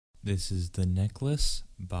This is The Necklace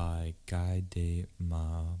by Guy de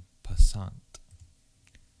Maupassant.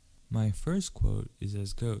 My first quote is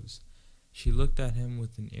as goes. She looked at him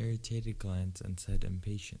with an irritated glance and said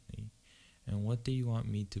impatiently, "And what do you want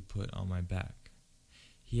me to put on my back?"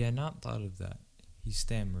 He had not thought of that. He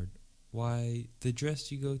stammered, "Why, the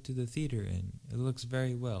dress you go to the theater in. It looks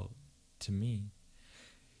very well, to me."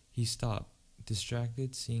 He stopped,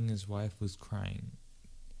 distracted, seeing his wife was crying.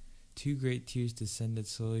 Two great tears descended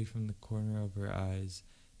slowly from the corner of her eyes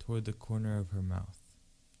toward the corner of her mouth.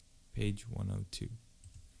 Page 102.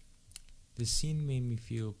 This scene made me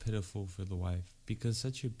feel pitiful for the wife, because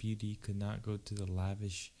such a beauty could not go to the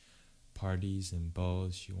lavish parties and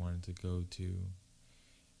balls she wanted to go to,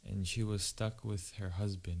 and she was stuck with her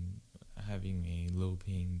husband having a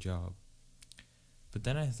low-paying job. But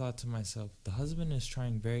then I thought to myself, the husband is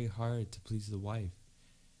trying very hard to please the wife,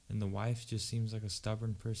 and the wife just seems like a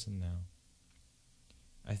stubborn person now.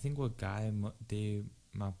 I think what Guy de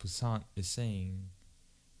Maupassant is saying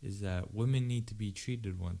is that women need to be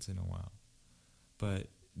treated once in a while.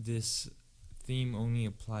 But this theme only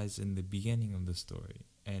applies in the beginning of the story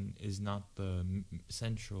and is not the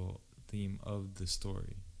central theme of the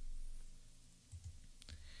story.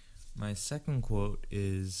 My second quote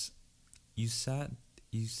is, You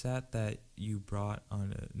sat that you brought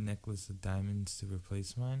on a necklace of diamonds to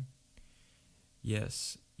replace mine?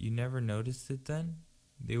 Yes, you never noticed it then?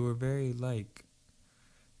 They were very like."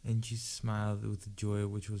 And she smiled with a joy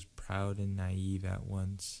which was proud and naive at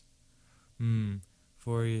once.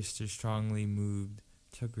 Forrester, strongly moved,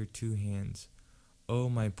 took her two hands. "Oh,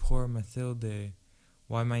 my poor Mathilde!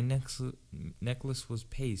 Why, my necklace was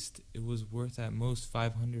paste. It was worth at most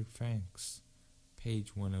 500 francs.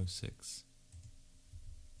 Page 106.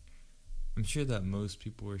 I'm sure that most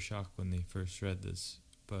people were shocked when they first read this,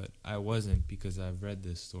 but I wasn't because I've read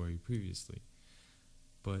this story previously.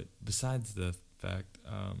 But besides the fact,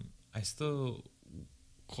 I still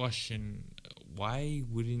question, why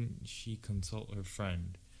wouldn't she consult her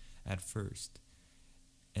friend at first?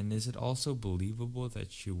 And is it also believable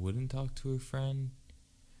that she wouldn't talk to her friend?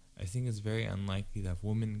 I think it's very unlikely that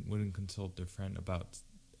women wouldn't consult their friend about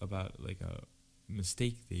like a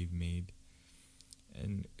mistake they've made,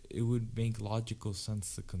 and it would make logical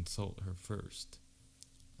sense to consult her first.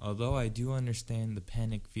 Although I do understand the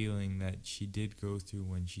panic feeling that she did go through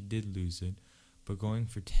when she did lose it, but going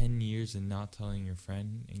for 10 years and not telling your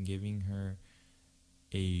friend and giving her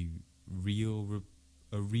a real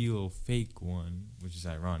fake one, which is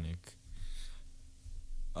ironic,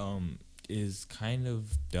 is kind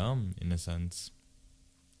of dumb in a sense.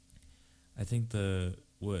 I think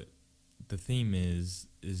what the theme is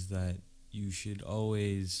that you should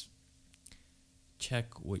always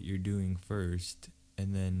check what you're doing first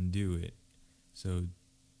and then do it. So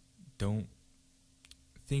don't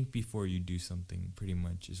think before you do something, pretty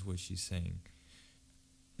much is what she's saying.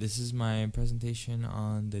 This is my presentation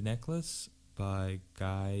on The Necklace by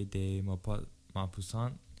Guy de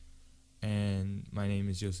Maupassant, and my name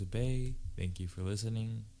is Joseph Bay. Thank you for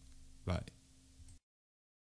listening. Bye.